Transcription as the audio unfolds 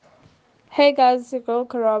Hey guys, it's your girl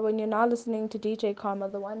Karab, and you're now listening to DJ Karma,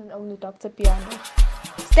 the one and only Dr. Piano.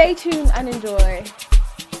 Stay tuned and enjoy.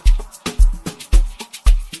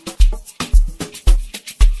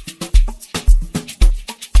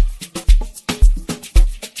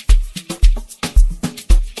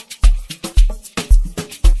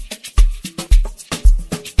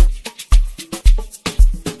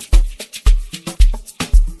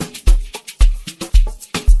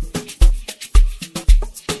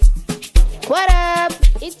 What up?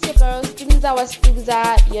 It's your girl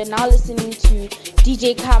Stigza. You're now listening to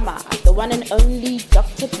DJ Karma, the one and only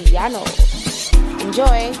Dr. Piano.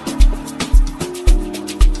 Enjoy.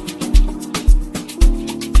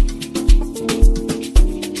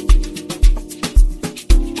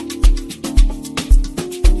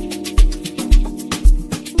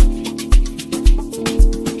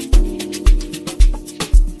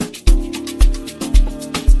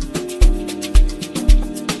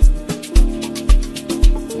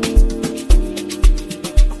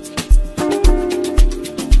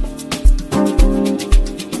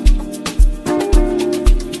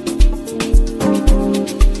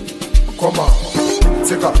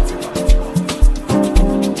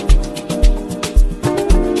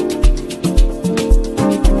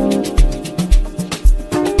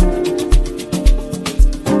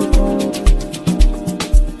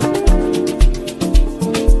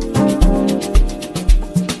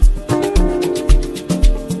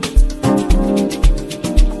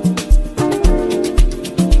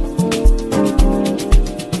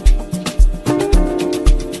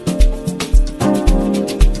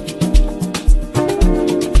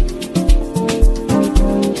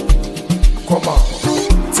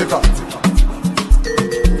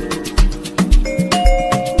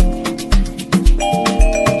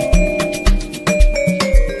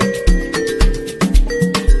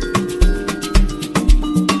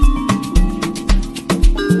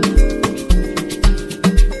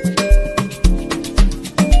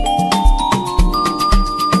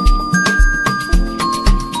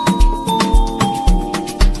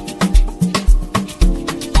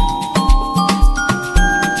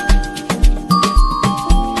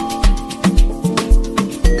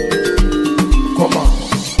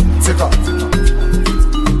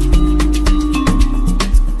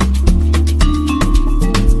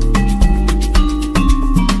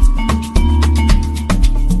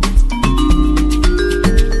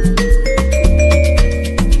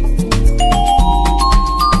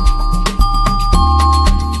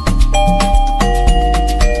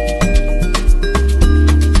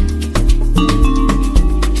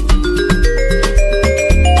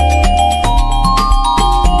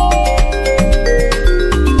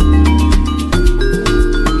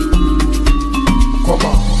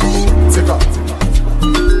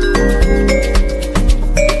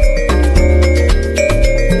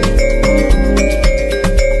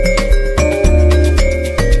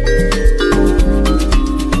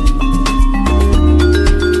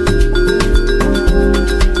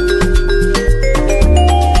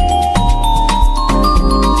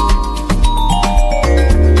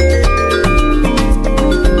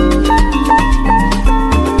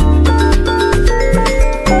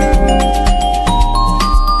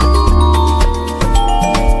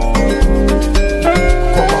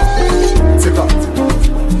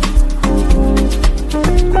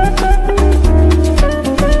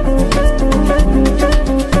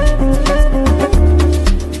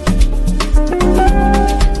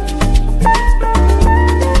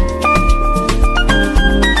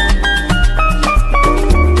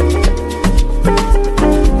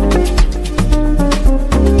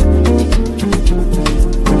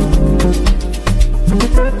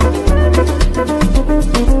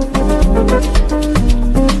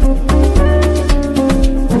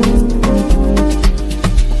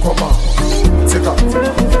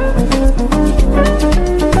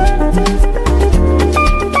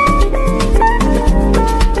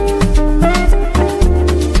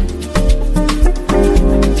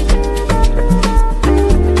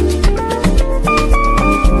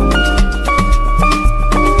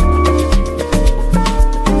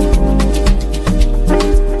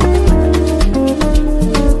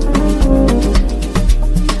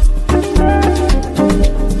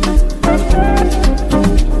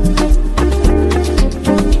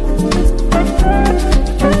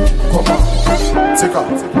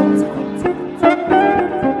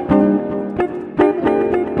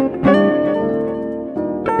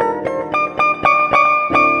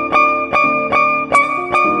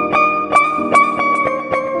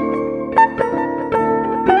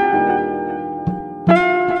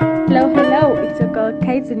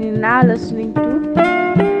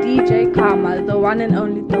 one and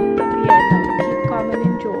only Dr. Piano. Keep calm and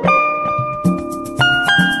enjoy.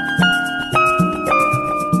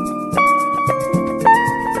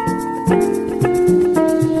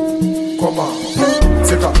 Come on,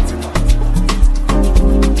 take up.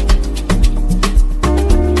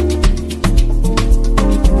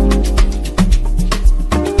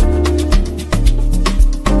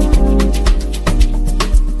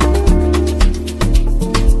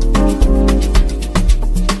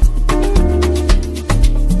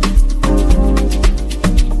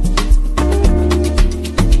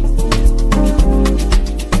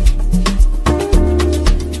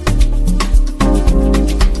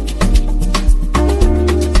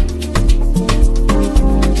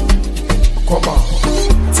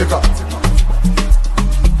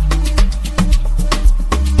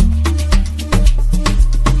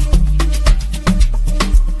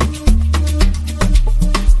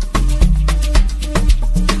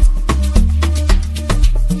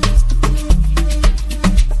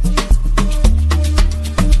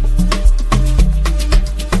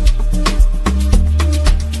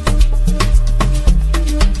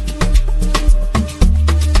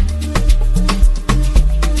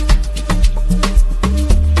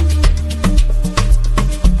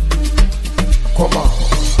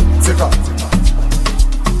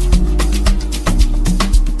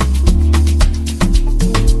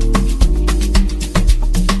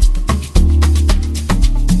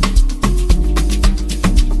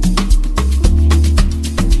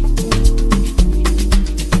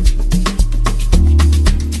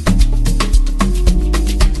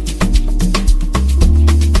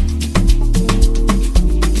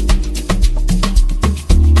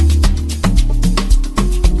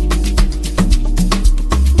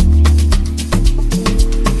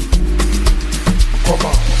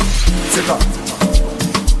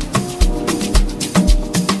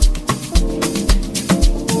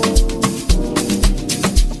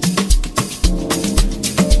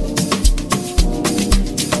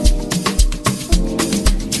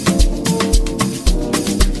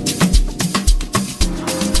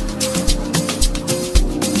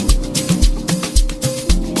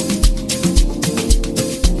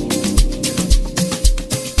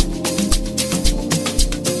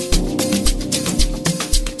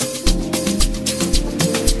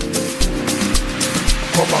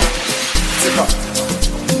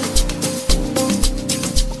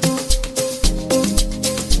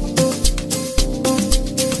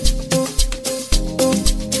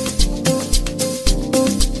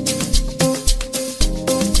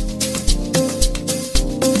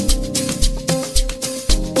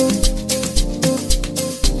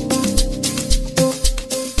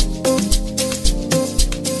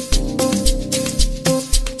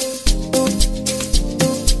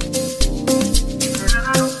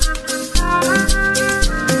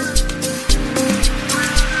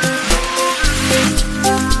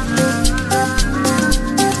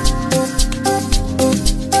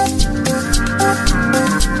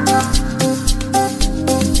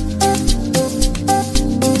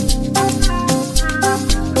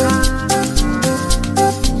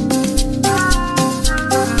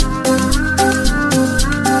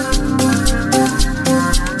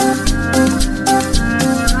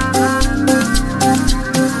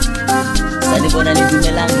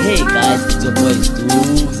 Hey guys, it's your boy Stu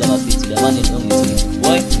Zamafiti, the one and only Stu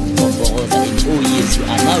boy from Borosa. And oh yes, you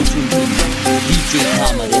are now tuned in DJ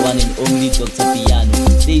Kama, the one and only Dr. Piano.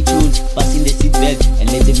 Stay tuned, fasten the seatbelt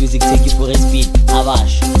and let the music take you for a spin.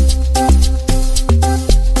 Avash.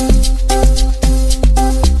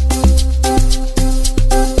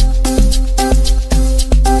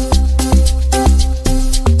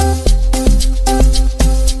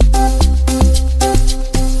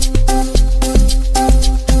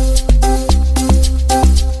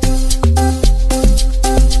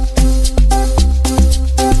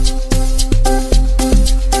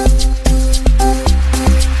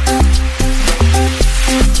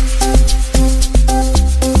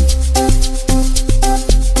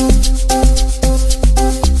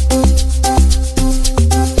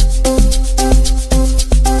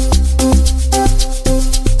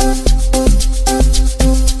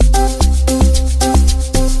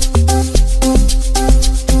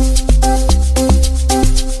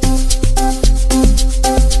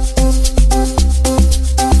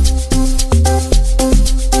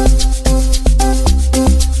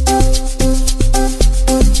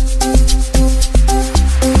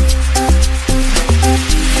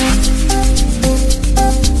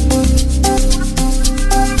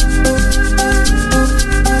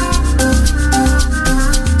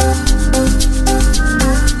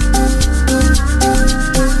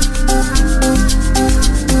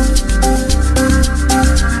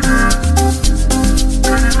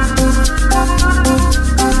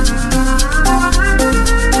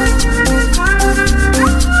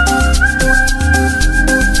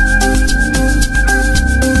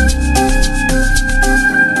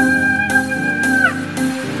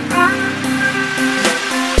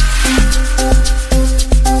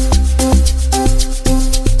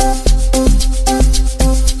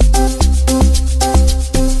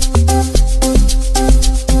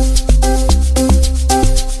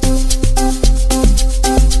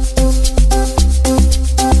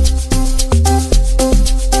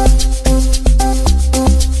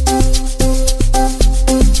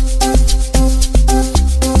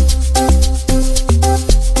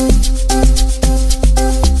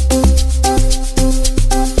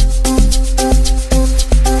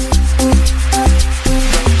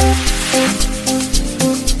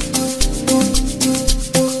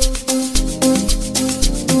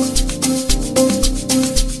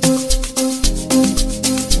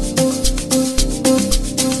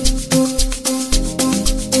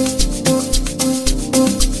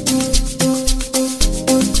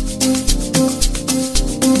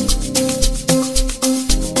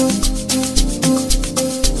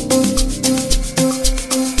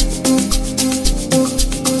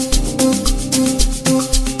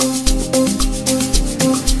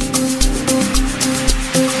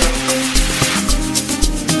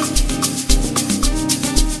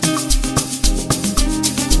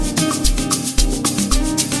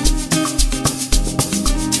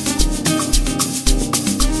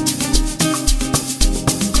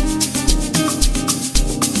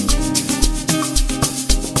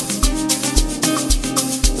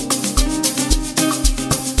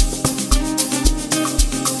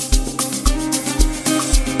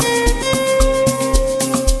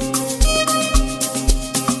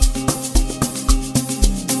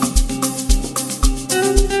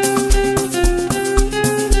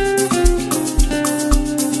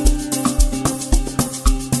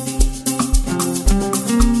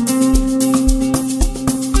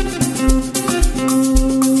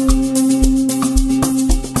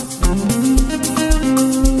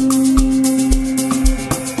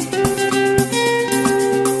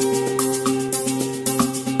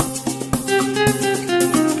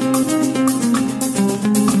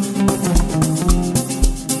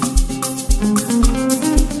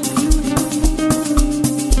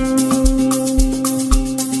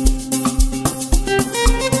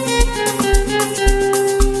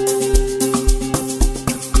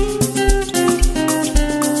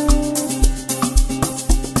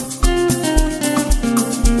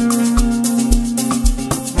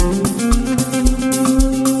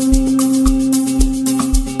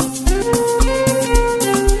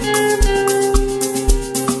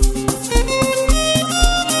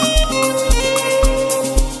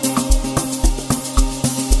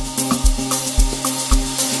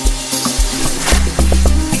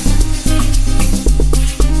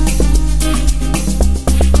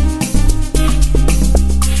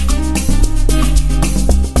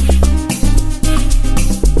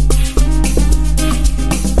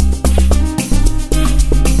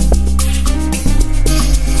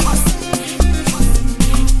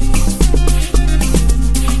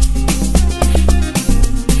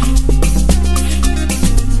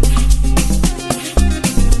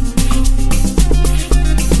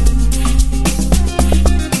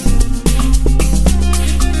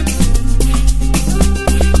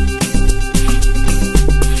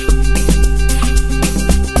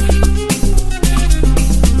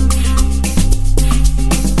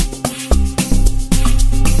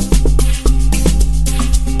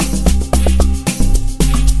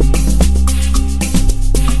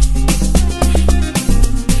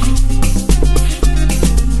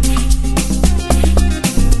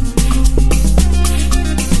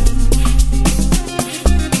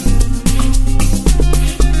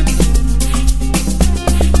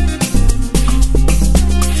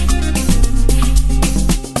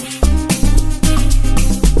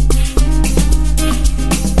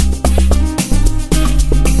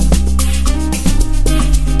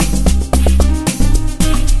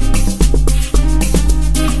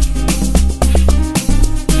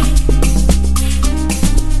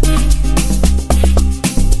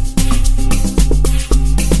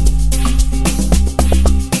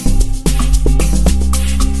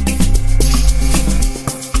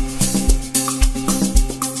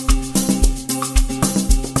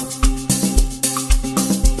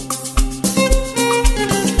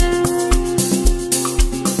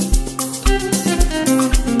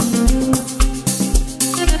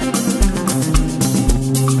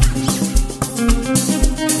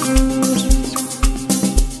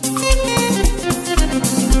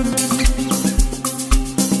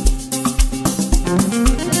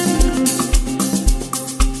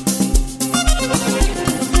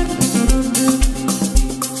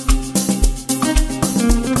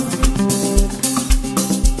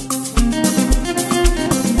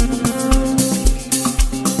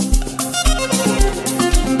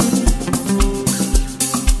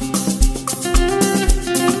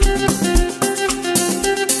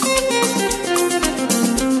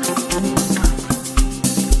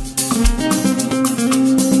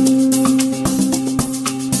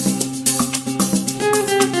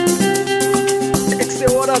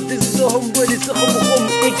 Samuel Isokhom,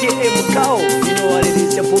 aka Mukau. You know what it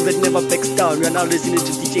is, your bull that never backs down. We are now listening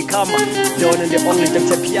to DJ Kama, the one and the only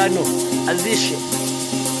Dr. Piano. Azishi.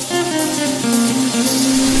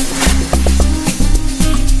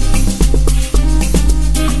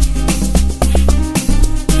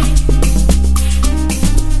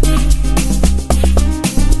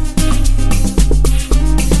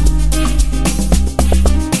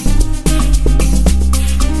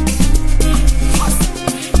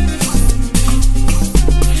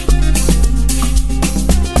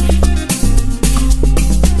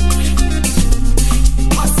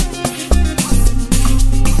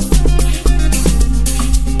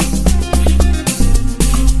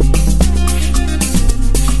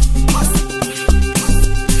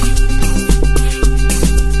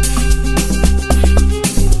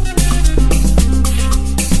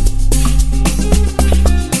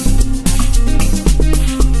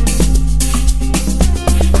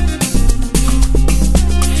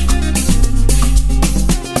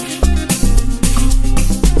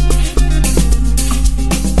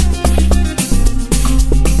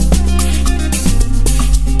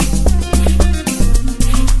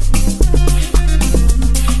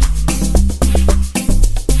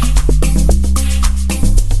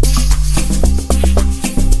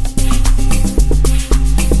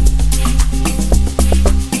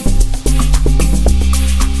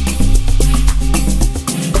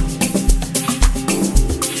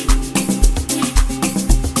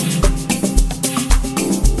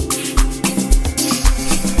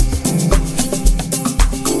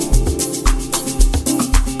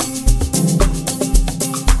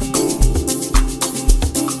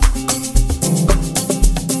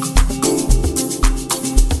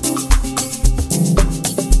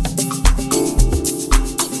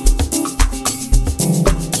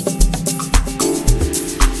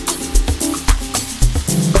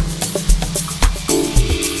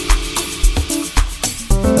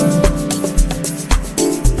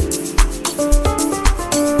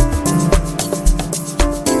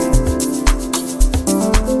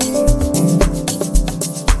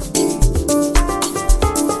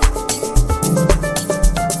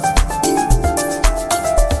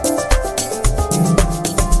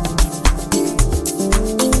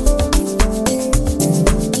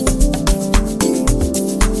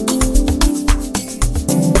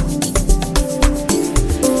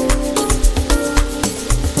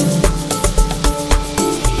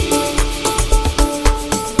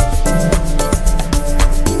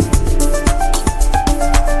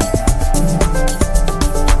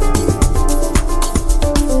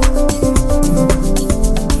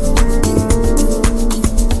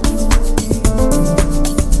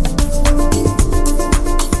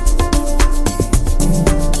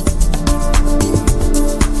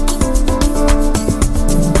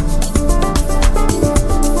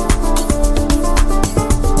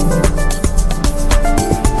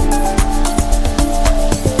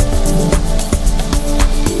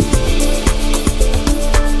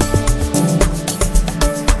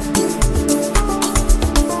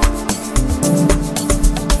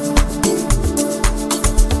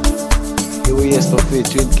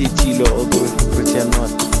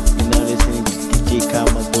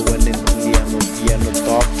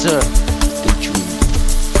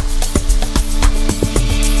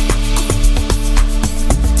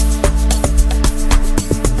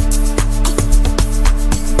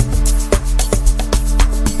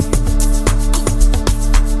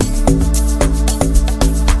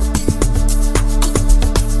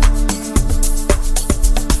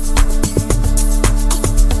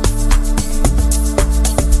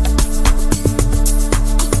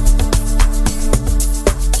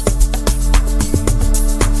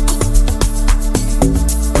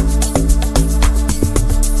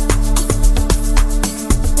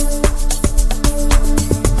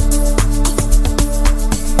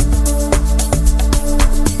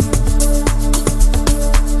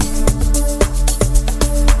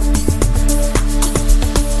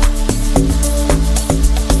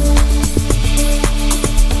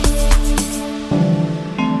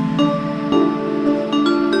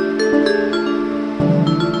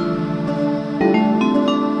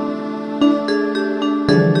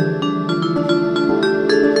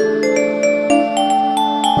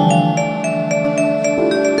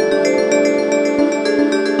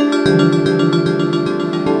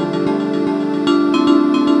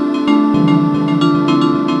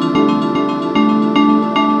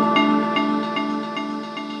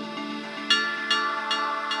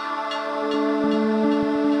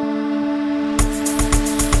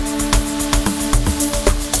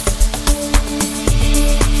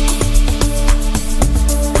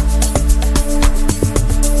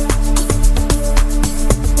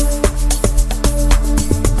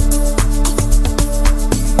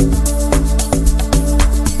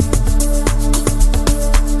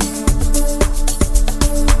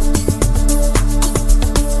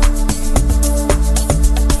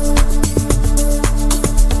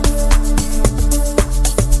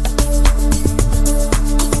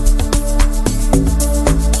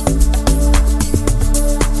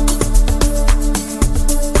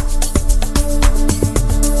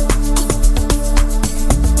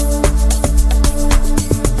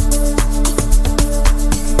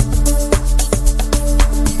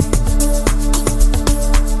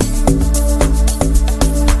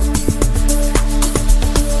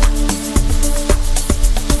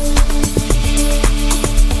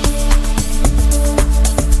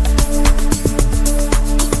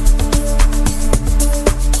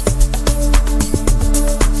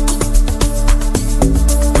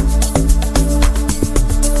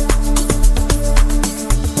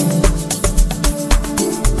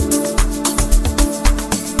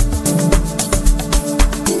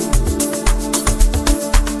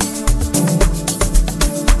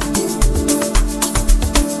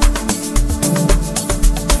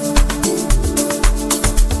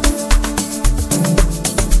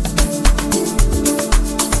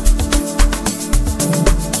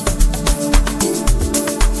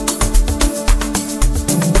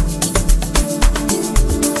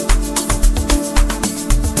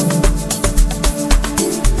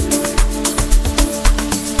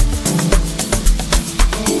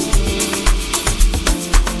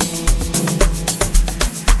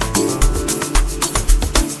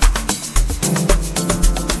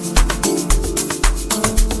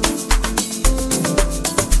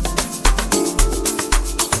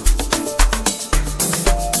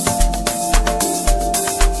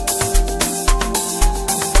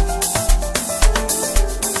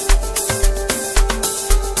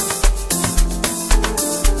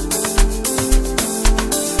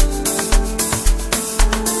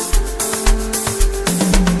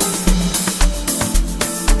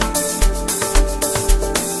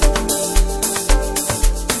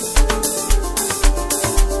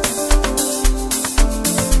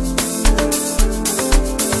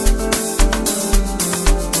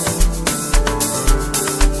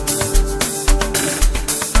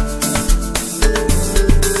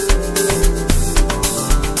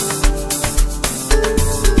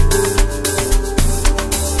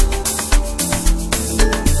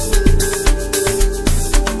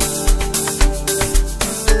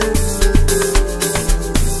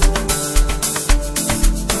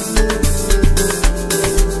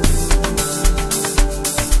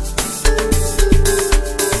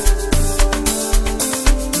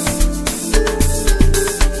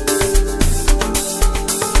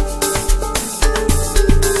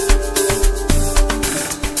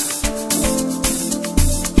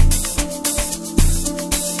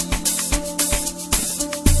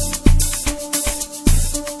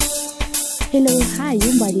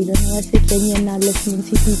 once again, you're now listening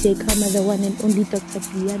to DJ Kama, the one and only Dr.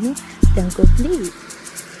 Piano. Don't go, please.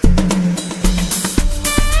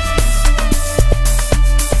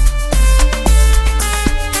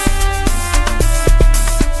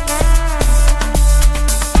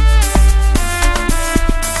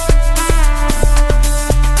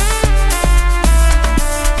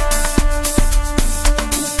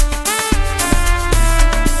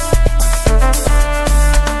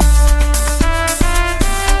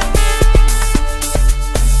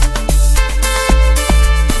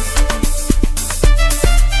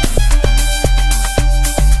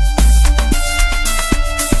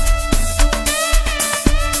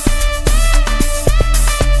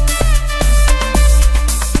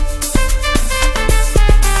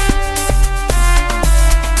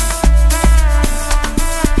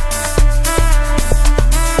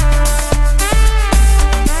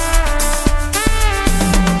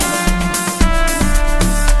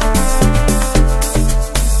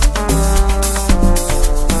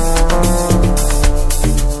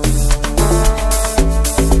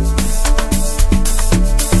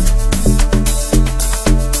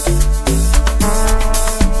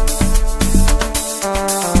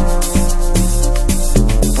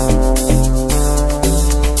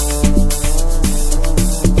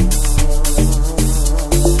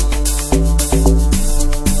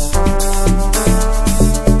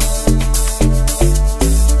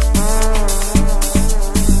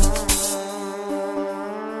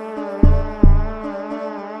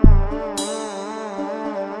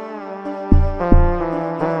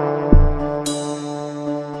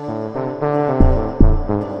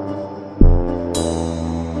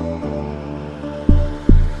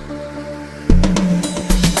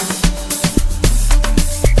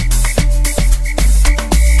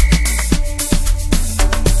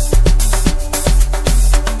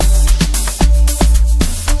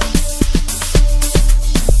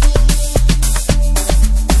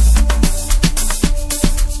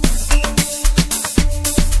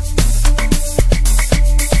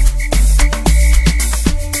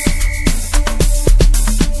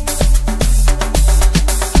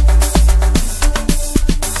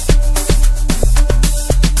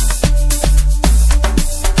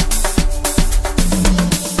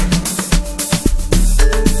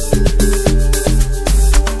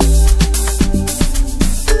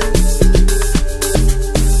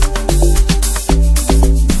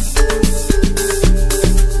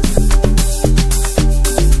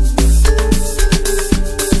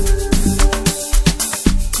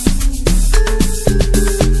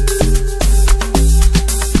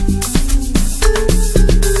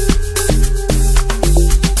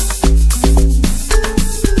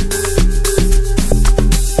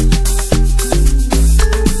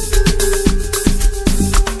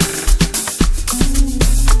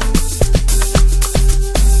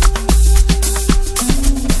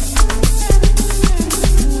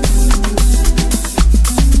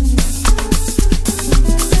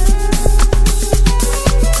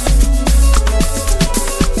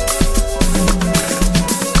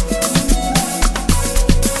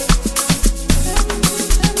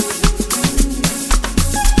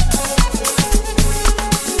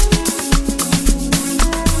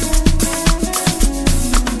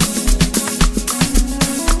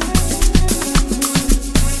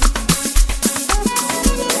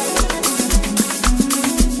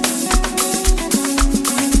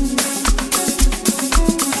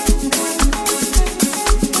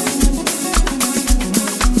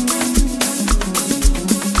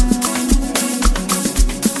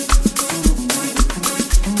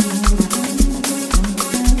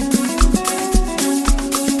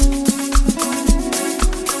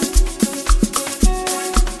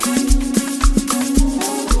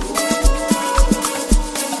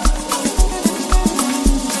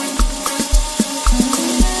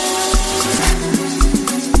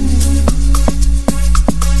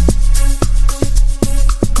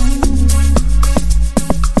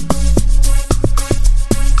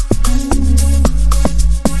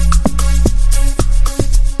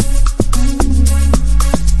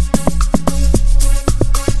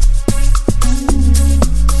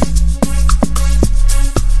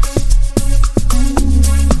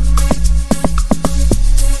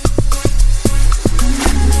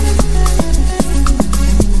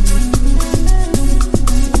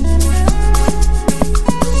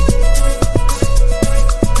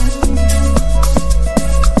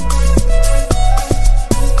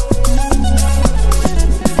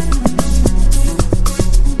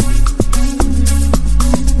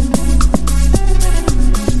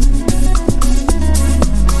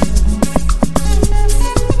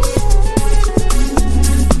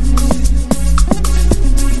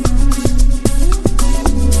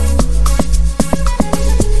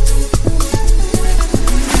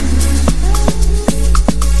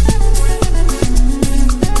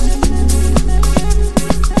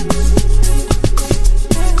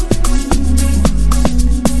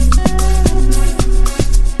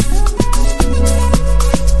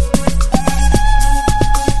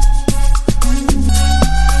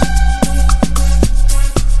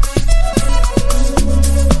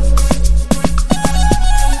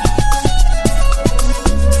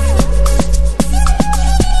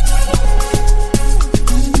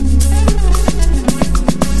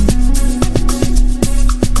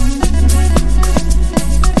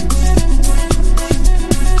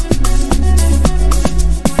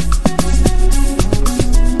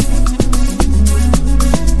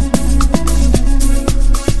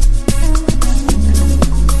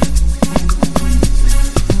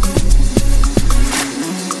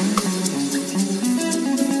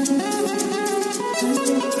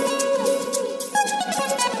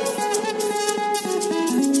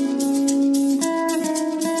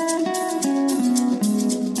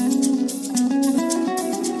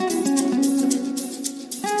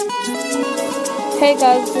 Hey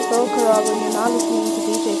guys, it's your girl Karab and you're now listening to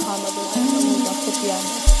DJ Karma, the one and only Dr. Piano.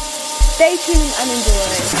 Stay tuned and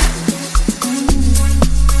enjoy.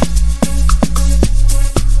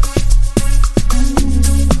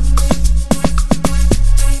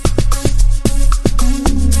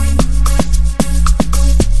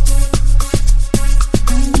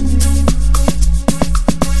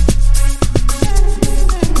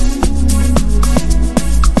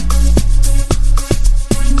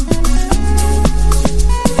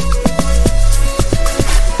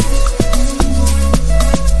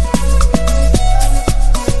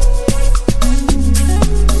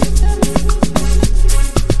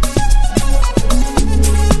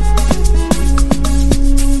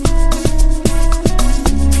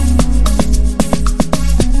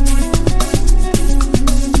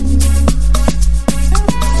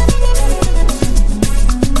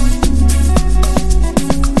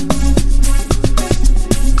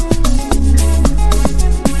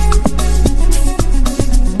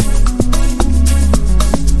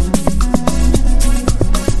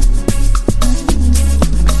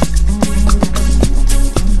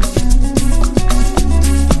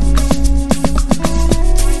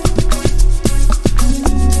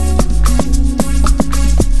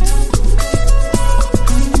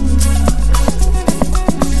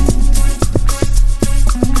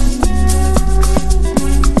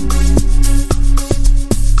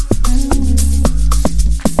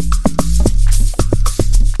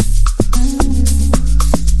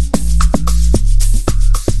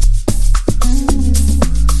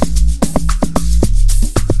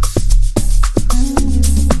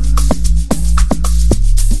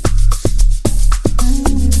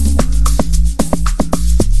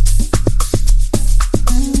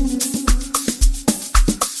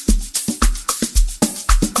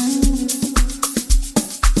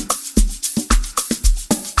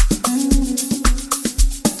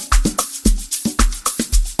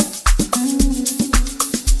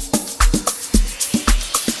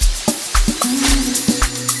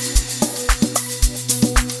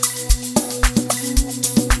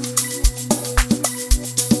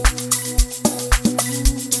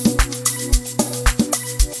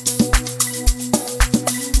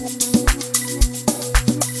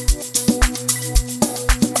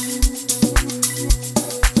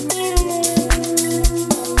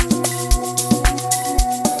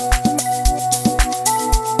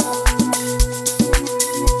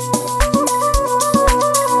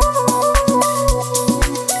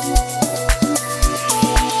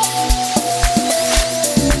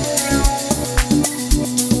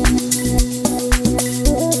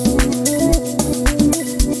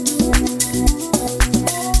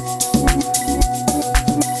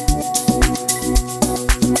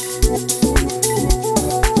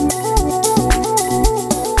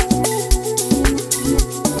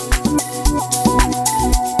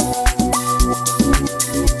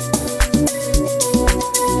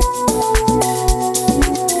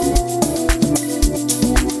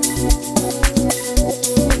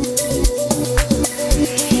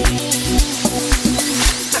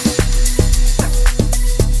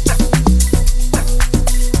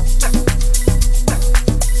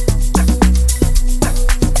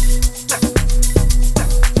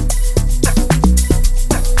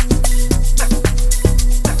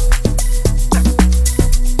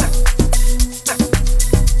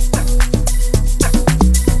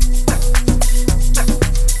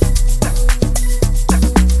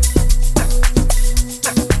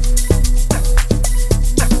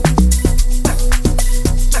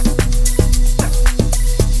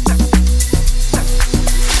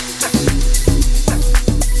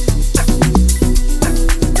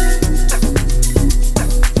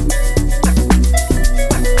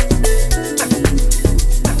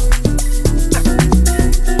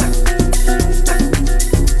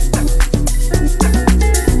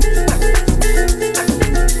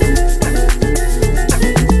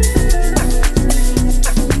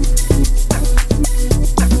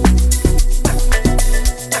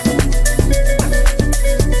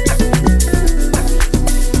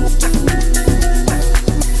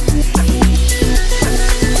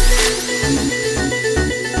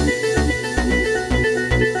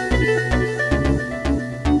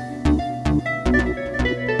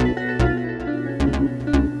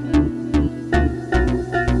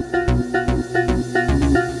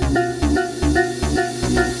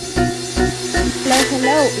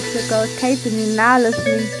 girl Kate and you're now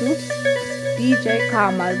listening to DJ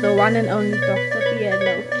Karma, the one and only Dr.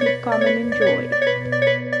 Piano. Keep calm and enjoy.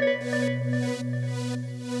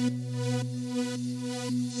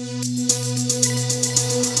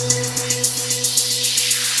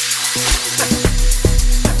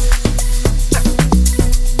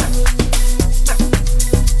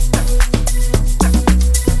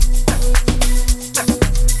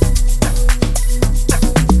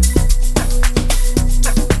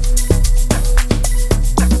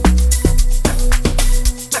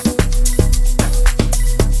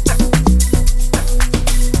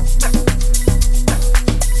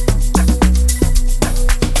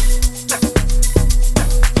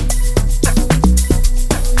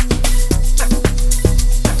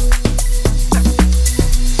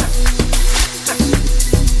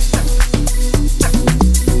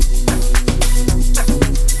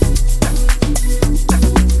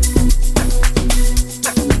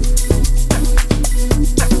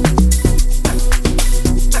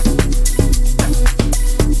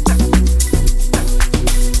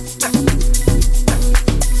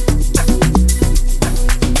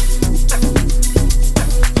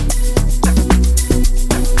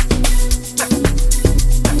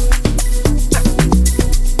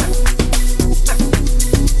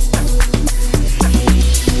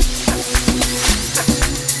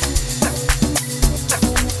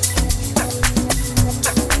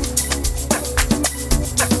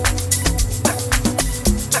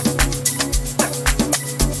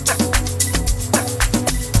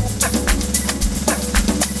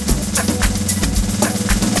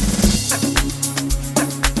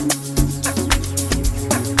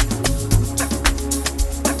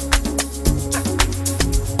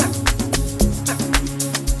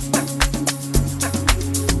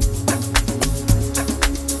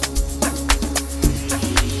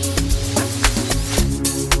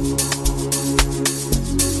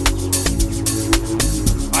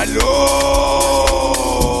 Hello,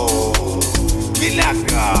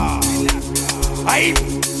 Kilaka. Ay,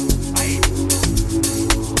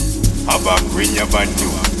 abakwinya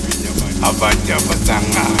bantu, abanja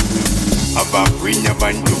basanga, abakwinya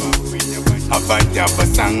bantu, abanja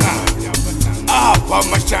basanga, apa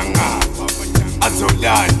mashanga,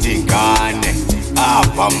 azola tingane,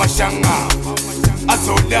 apa mashanga,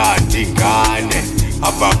 azola tingane,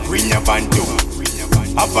 abakwinya bantu,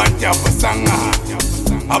 abanja basanga,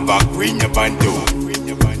 abakwinya bantu,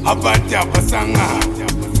 abanja basanga,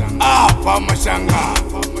 apa mashanga,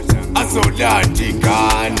 azola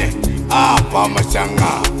tingane, apa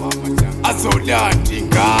mashanga, azola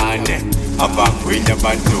tingane, abakwinya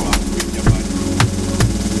bantu.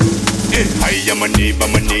 Hiya my neighbor,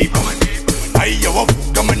 hiya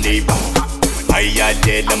wafuka my neighbor, hiya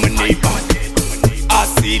lela my neighbor,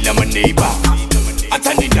 asila my neighbor,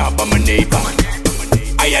 atanidaba my neighbor,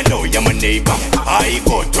 hiya loya my neighbor, I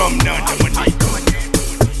go drum nada my neighbor,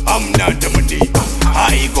 I'm not my neighbor,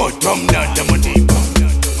 I go drum nada my neighbor,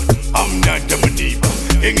 I'm not my neighbor,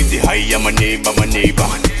 engiti hiya my neighbor,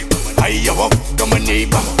 hiya wafuka my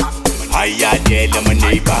neighbor, hiya lela my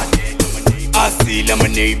neighbor, asila my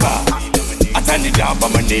neighbor, atanidaba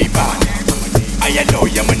my neighbor,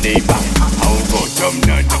 ayaloya my neighbor, I'll go drum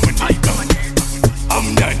nada my neighbor,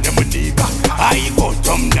 I'm not my neighbor, I go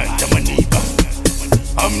drum nada my neighbor,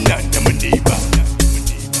 I'm not my neighbor.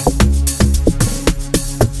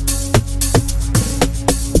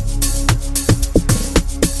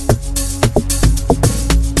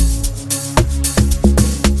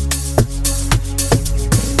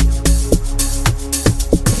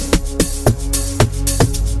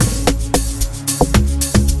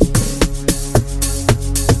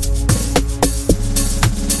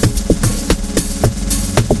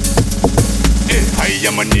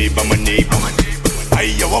 My neighbor,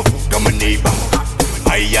 hiya wafuka my neighbor,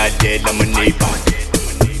 hiya lela my neighbor,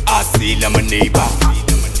 asila my neighbor,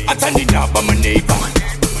 atanidaba my neighbor,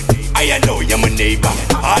 ayaloya my neighbor,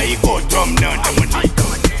 I go drum nada my neighbor,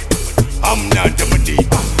 I'm not my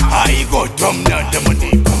neighbor, I go drum nada my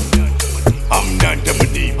neighbor, I'm not my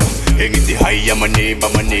neighbor, engiti hiya my neighbor,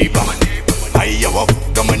 hiya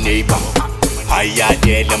wafuka my neighbor, hiya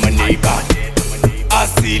lela my neighbor,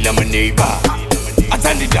 asila my neighbor,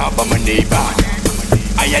 atanidaba my neighbor,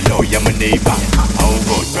 ayaloya my neighbor, I'll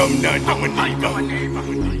go drum nada my neighbor,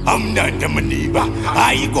 I'm not my neighbor,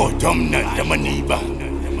 I go drum nada my neighbor,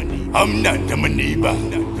 I'm not my neighbor.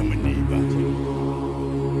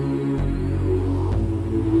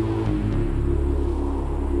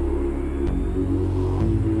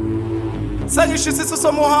 Sengishisiso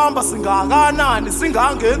somuhamba singakanani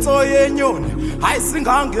singangenso yenyoni hayi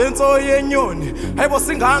singangenso yenyoni hayibo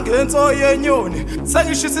singangenso yenyoni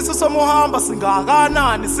sengishisiso somuhamba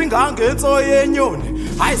singakanani singangenso yenyoni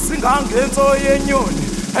hayi singangenso yenyoni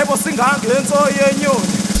hayibo singangenso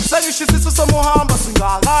yenyoni sengishisiso somuhamba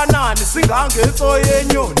singakanani singangenso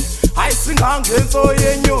yenyoni hayi singangenso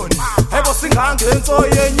yenyoni hayibo singangenso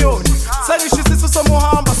yenyoni sengishisiso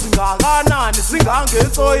somuhamba singakanani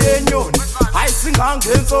singangenso yenyoni hayi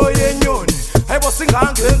singangenso yenyoni hayibo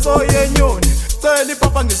singangenso yenyoni celi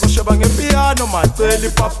papa ngizosheba ngepiano maceli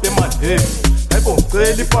papa man hey hayibo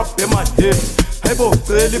celi papa man hey hayibo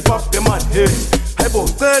celi papa man hey hayibo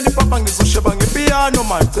celi papa ngizosheba ngepiano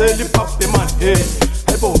maceli papa man hey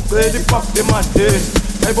hayibo celi papa man hey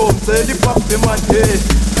hayibo celi papa man hey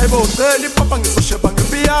hayibo celi papa ngizosheba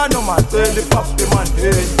ngepiano maceli papa man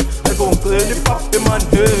hey hayibo celi papa man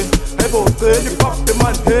hey hayibo celi papa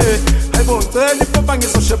man hey hayibo celi papa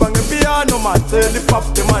ngizosheba ngepiano maceli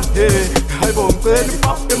papa man hey hayibo celi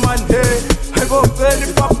papa man hey hayibo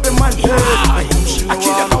celi papa man hey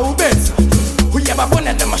akila kaubenza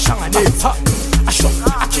uyababona lamashangaletha asho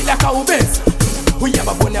akila kaubenza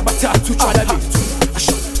uyababona bathathu tshwala lethu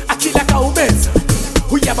asho akila kaubenza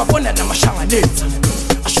uyababona lamashangaletha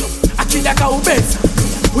asho akila kaubenza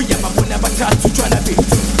uyababona bathathu tshwala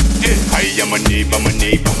lethu hiya my neighbor,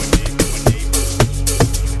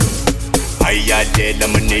 hiya lela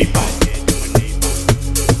my neighbor,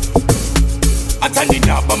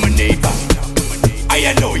 atanidaba my neighbor,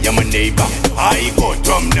 ayaloya my neighbor, I go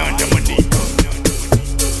drum nada my neighbor,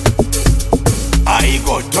 I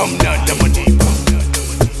go drum nada my neighbor,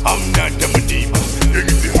 I'm not my neighbor,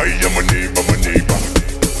 engiti hiya my neighbor,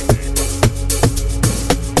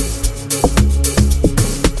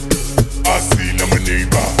 asila my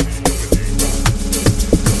neighbor,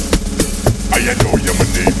 ayaloya my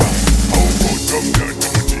neighbor, I'll go drum nada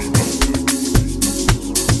my neighbor.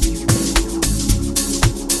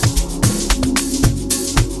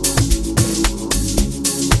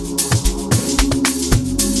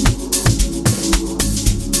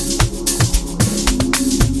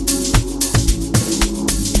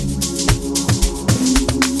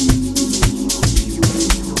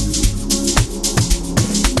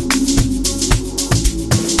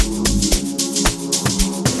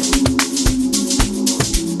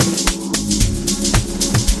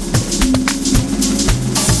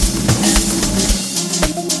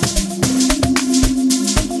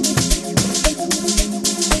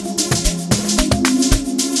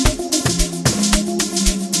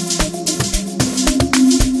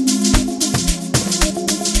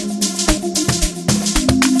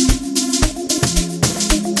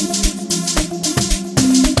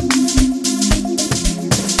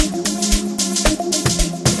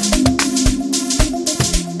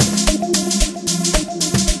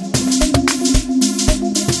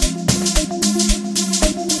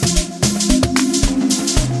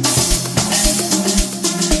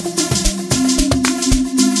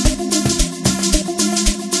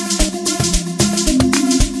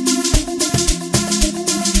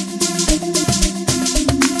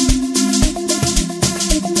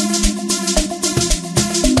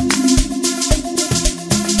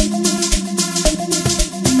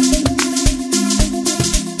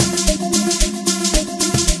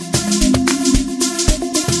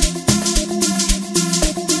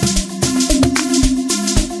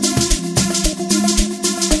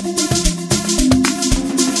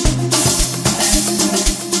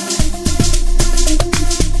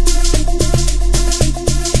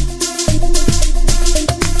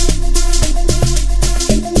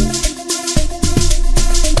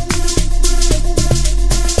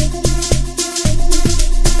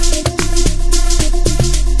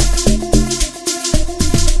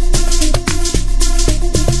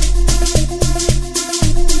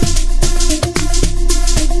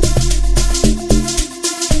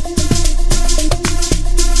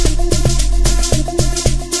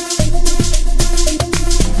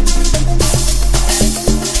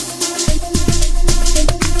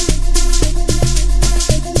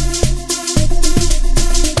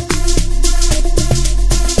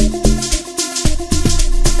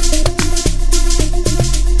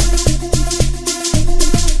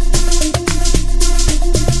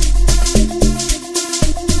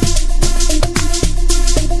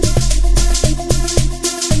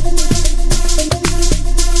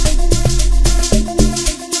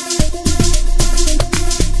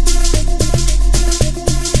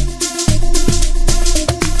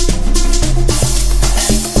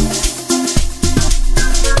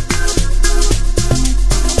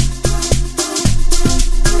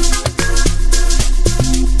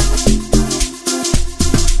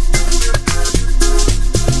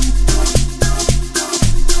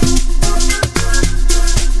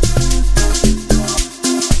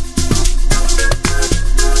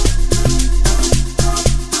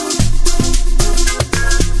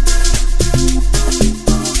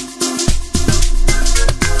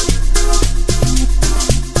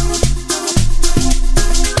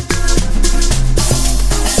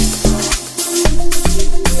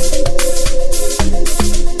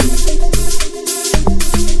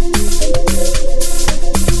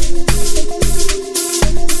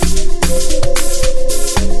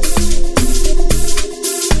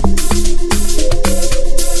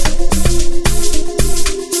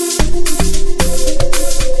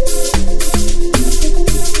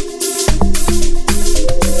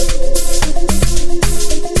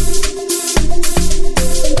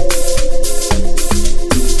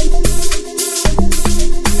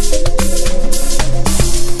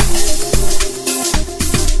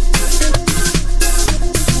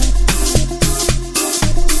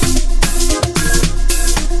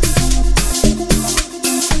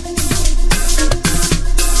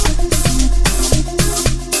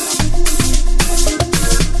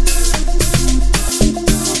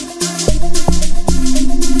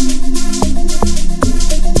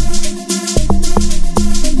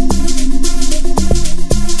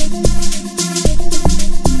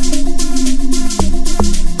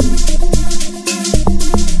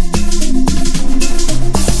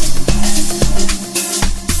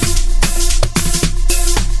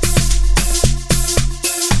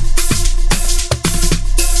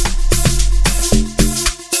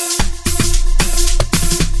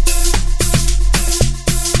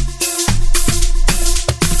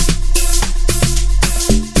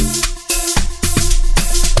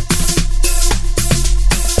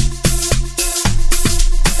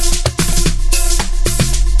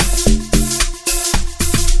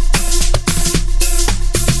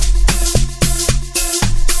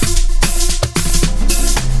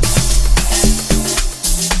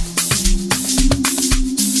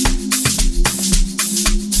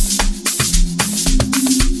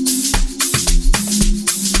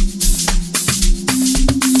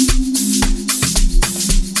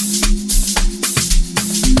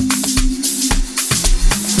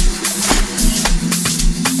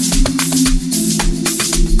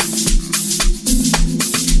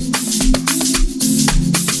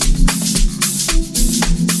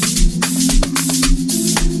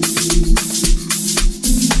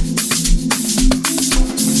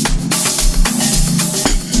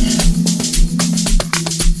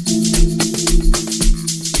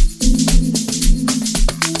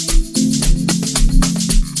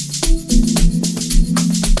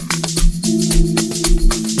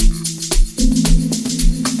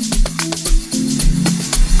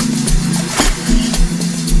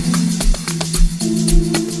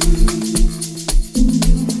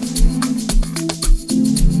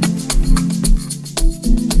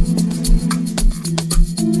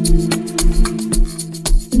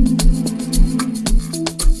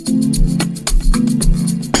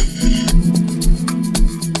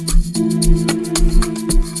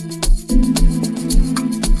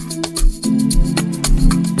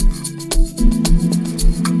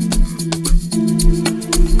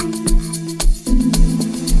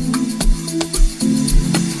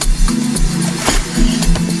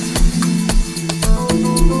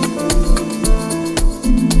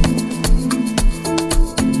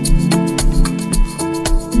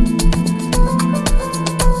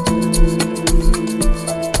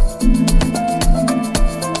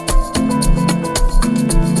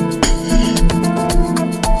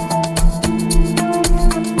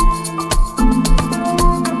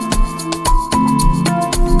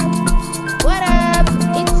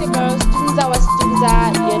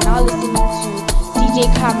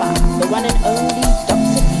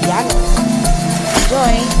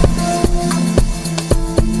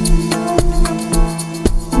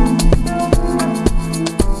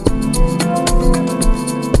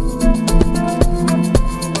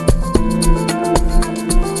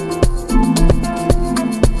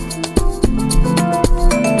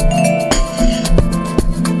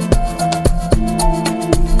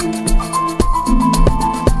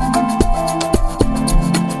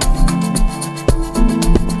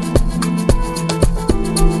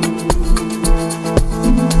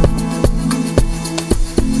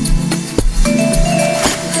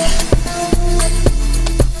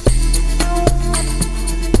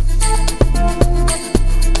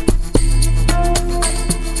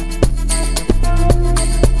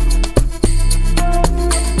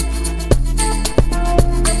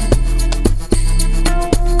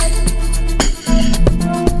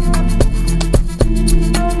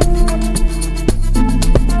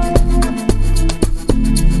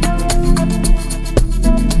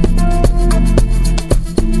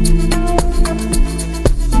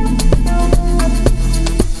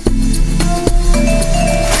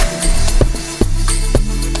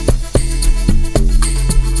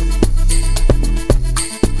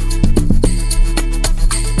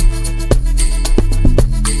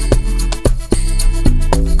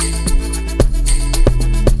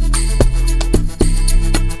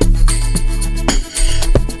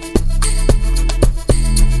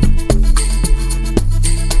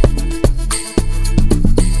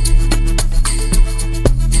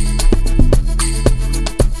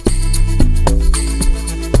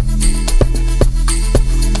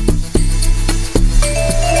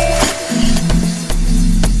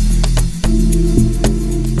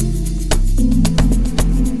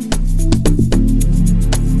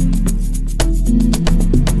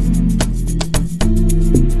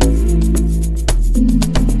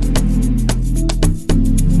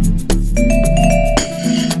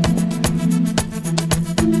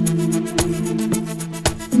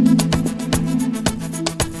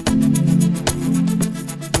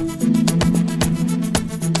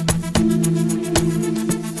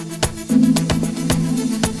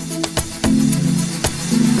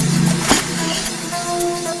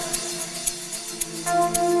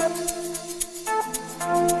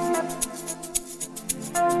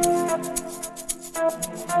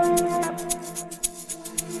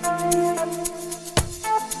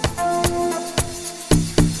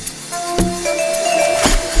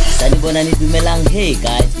 Sanibona nidumelang. Hey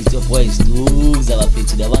guys, it's your boy Stu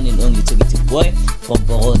Zabafetu, the one and only talkative boy from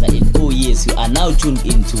Borosa. And oh yes, you are now tuned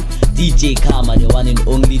into DJ Karma, the one and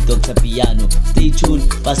only Dr. Piano. Stay tuned,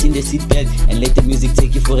 fasten the seatbelt and let the music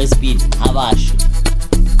take you for a spin. Habash.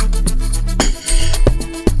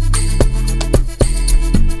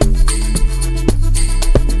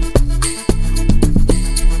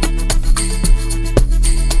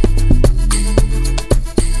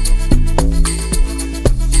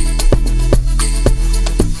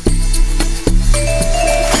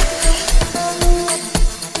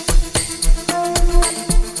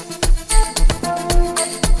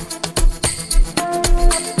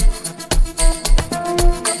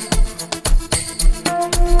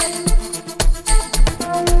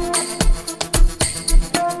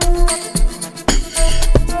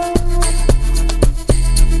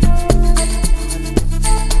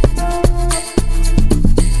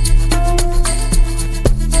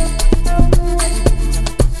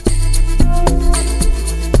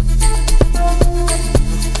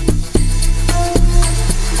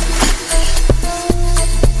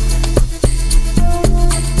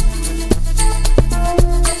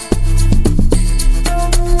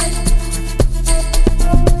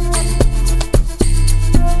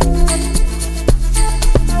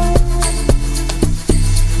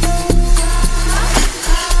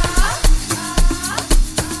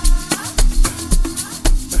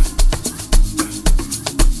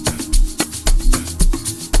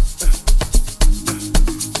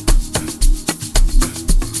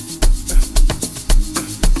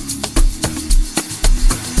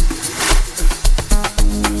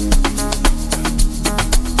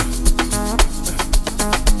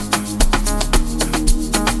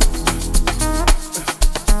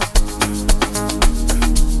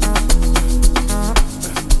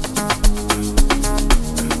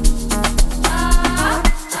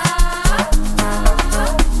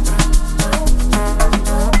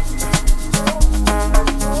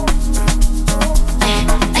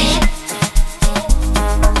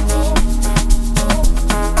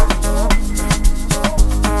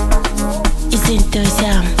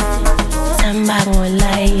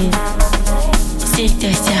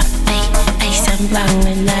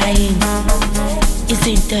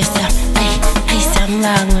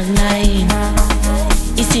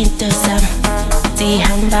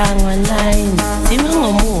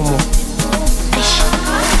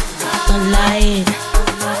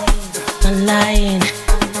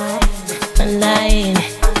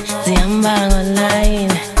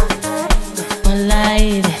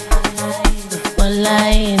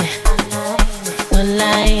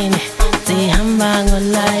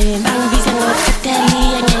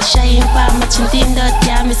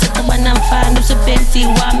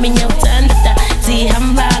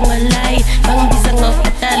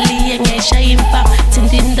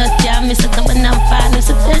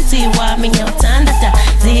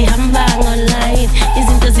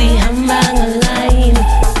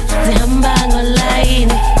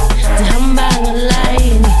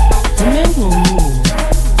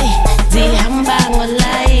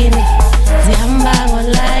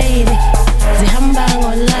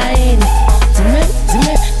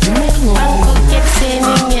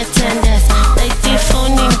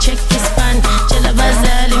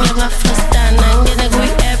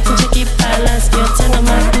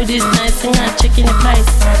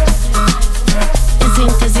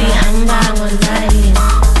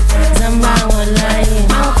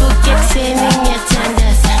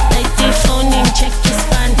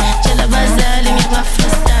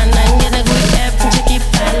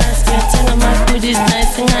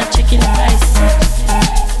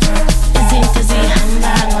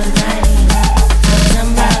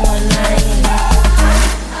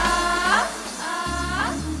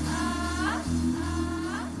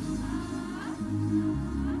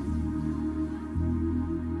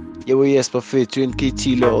 Perfect,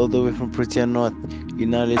 Tilo, all the way from Pretoria North. You're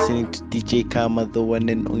now listening to DJ Karma, the one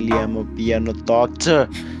and only. I'm a piano doctor.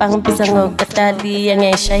 Pang pisang katali yang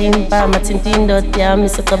shayin pa matintindo tia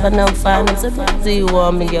misaka bana mfano sabazi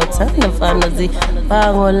wa mingeuta na mfano zi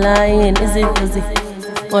pang online izinzi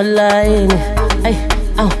online ay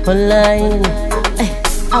online ay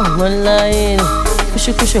online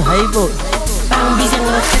kushu haibo pang pisang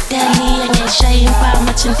katali yang shayin pa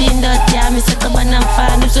matintindo tia misaka bana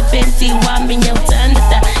mfano sabazi wa mingeuta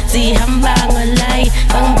na zi hambang online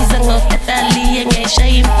pang pisang katali yang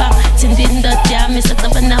shayin pa matintindo tia misaka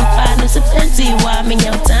bana mfano sabazi wa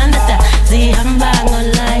mingeuta na zi hambang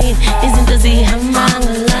online izinto zi hambang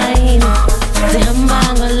online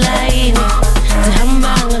zihambang online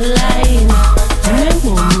zihambang online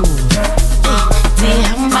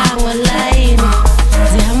zihambang online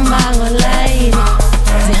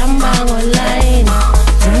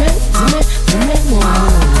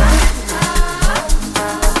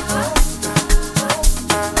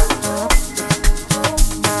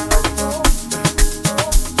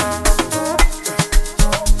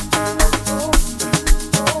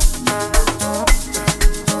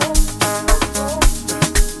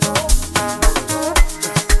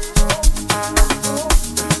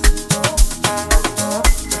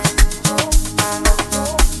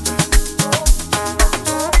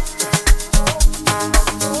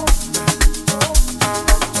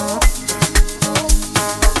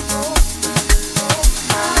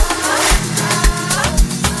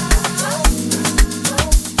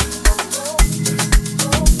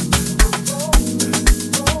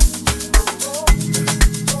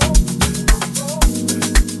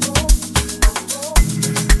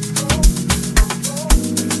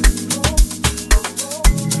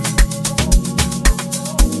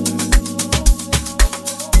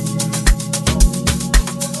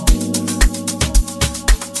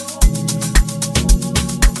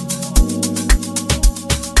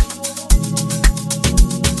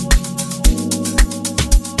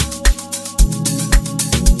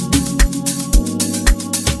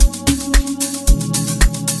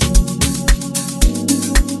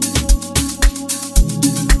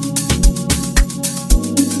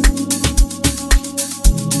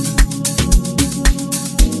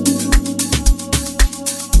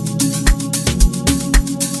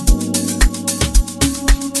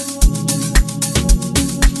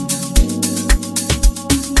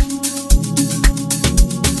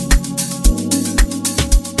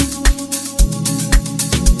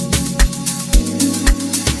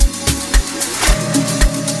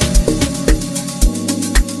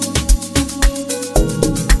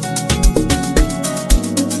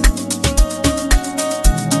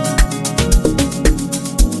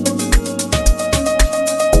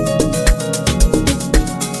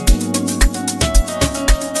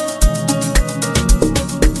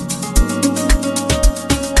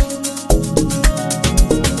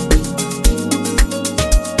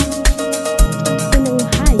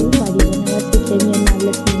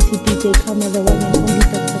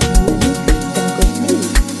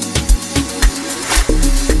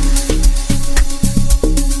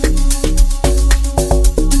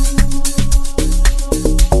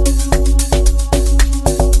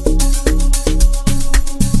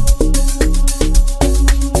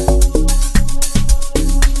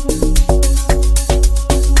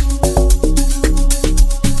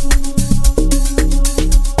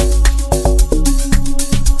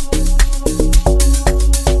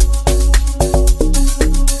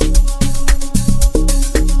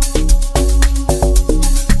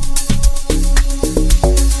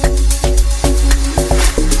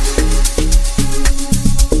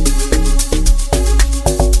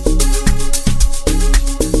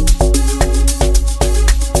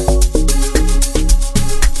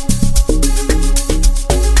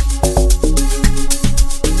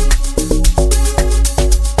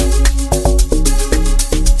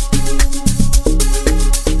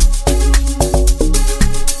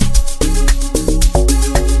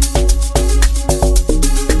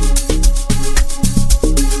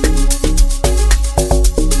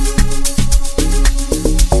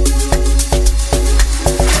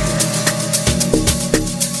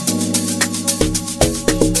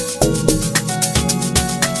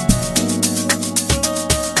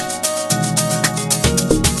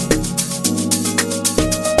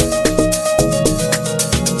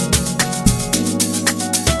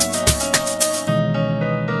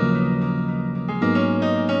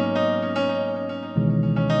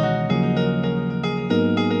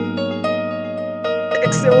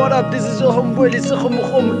say what up, this is your homeboy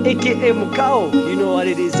Lissokhom aka Mukao. You know what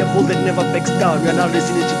it is, your bull that never backs down. You're now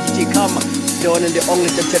listening to DJ Kama, the one and the only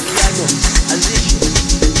Dr. Piano. Transition.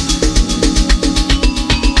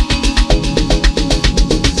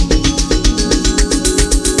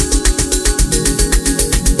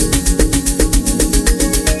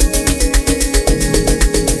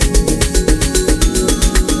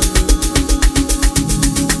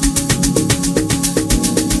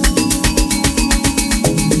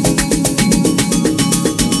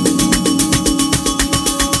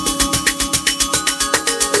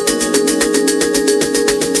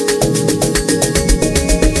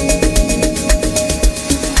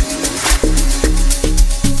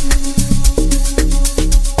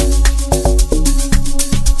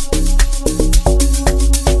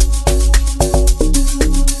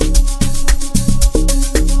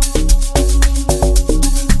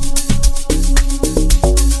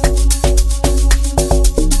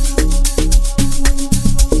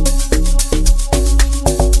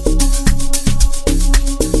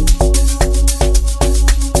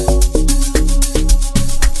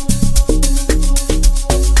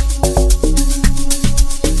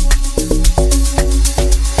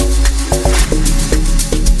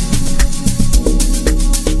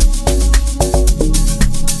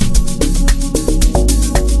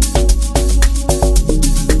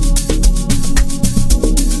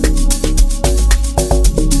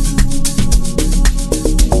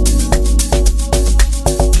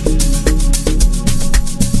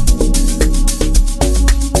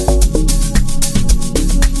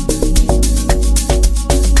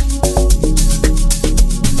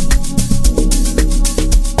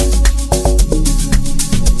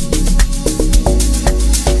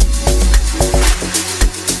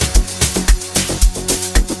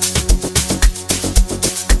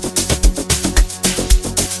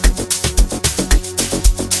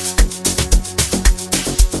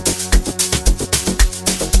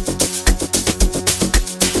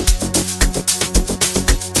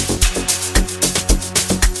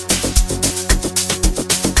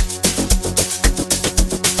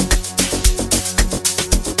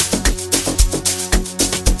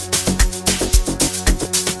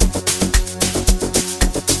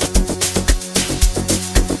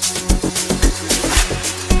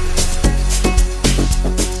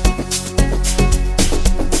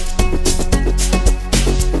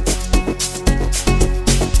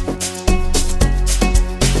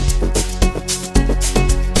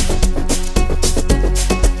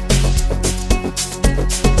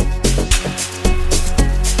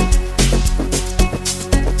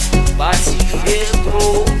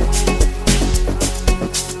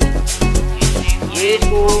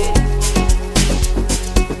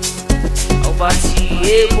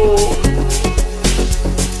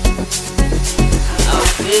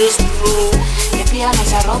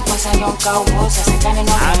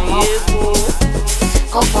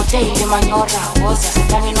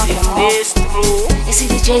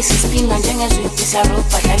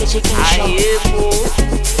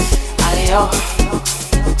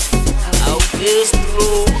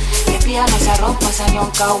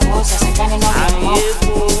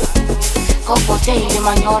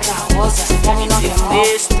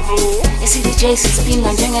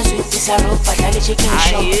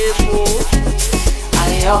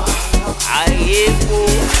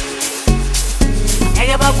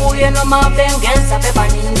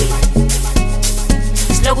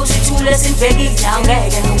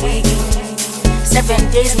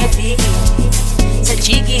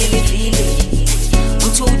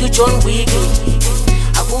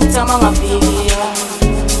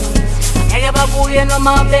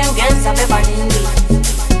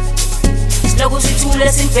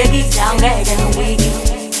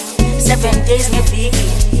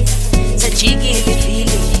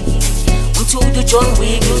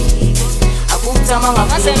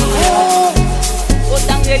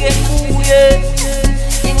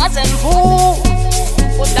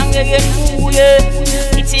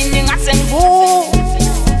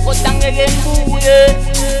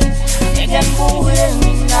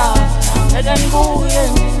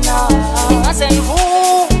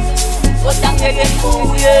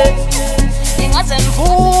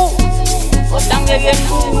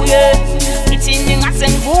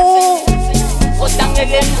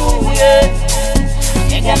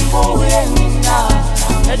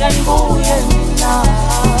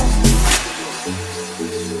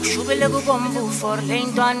 Shubele kubomvu for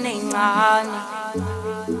lentwana encane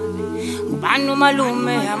Ubani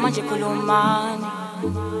umalume manje khulumani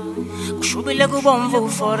Kushubile kubomvu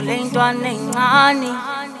for lentwana encane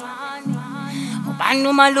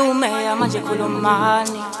Banu malume manje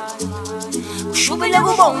khulumani Kushubile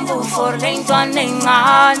kubomvu for le ntwana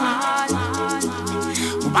encane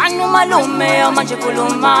Banu malume manje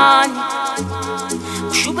khulumani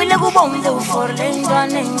Kushubile kubomvu for le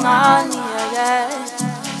ntwana encane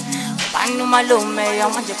Banu malume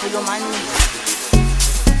manje khulumani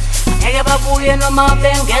Ngeke babuye noma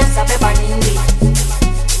bengeza bebaningi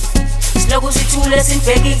Siloku sithule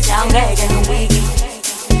sinibhekile angeke nowiki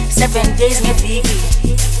 7 days ngeviki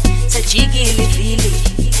sajikile vili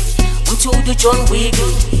umthudu John Wick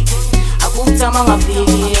akuthama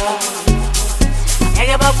ngaviki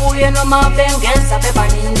ngeke babuye noma bengeza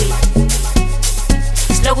bebaningi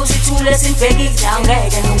Siloku sithule sinibhekile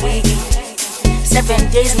angeke nowiki 7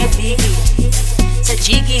 days ngeviki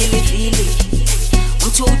sajikile vili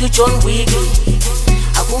umthudu John Wick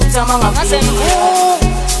akuthama ngaviki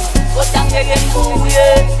kodwa ngeke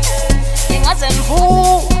ngibuye ingaze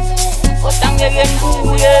ngibu kodwa ngeke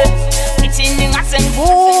ngibuye ithini ingaze ngibu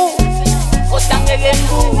kodwa ngeke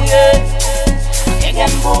ngibuye ngeke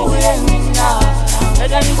ngibuye mina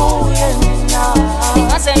ngeke ngibuye mina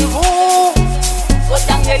ingaze ngibu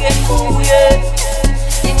kodwa ngeke ngibuye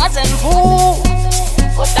ingaze ngibu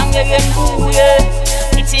kodwa ngeke ngibuye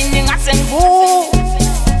ithini ingaze ngibu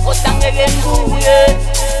kodwa ngeke ngibuye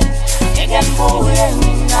ngeke ngibuye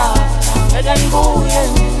mina ngeke ngibuye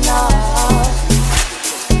mina